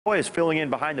Godoy is filling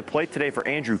in behind the plate today for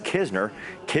Andrew Kisner.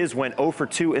 Kiz went 0 for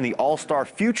 2 in the All-Star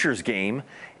Futures game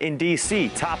in D.C.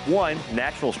 Top one,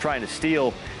 Nationals trying to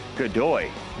steal. Godoy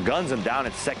guns him down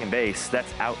at second base.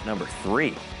 That's out number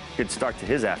 3. Good start to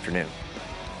his afternoon.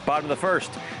 Bottom of the first,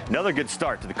 another good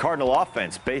start to the Cardinal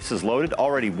offense. Bases loaded,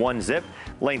 already 1-zip.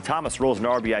 Lane Thomas rolls an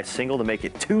RBI single to make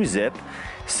it 2-zip.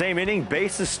 Same inning,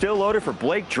 bases still loaded for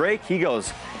Blake Drake. He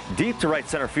goes deep to right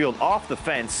center field off the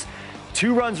fence.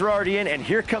 2 runs are already in, and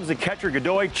here comes the catcher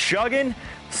Godoy chugging,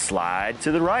 slide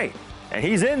to the right. And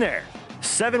he's in there.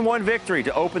 7-1 victory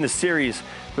to open the series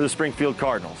for the Springfield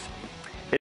Cardinals.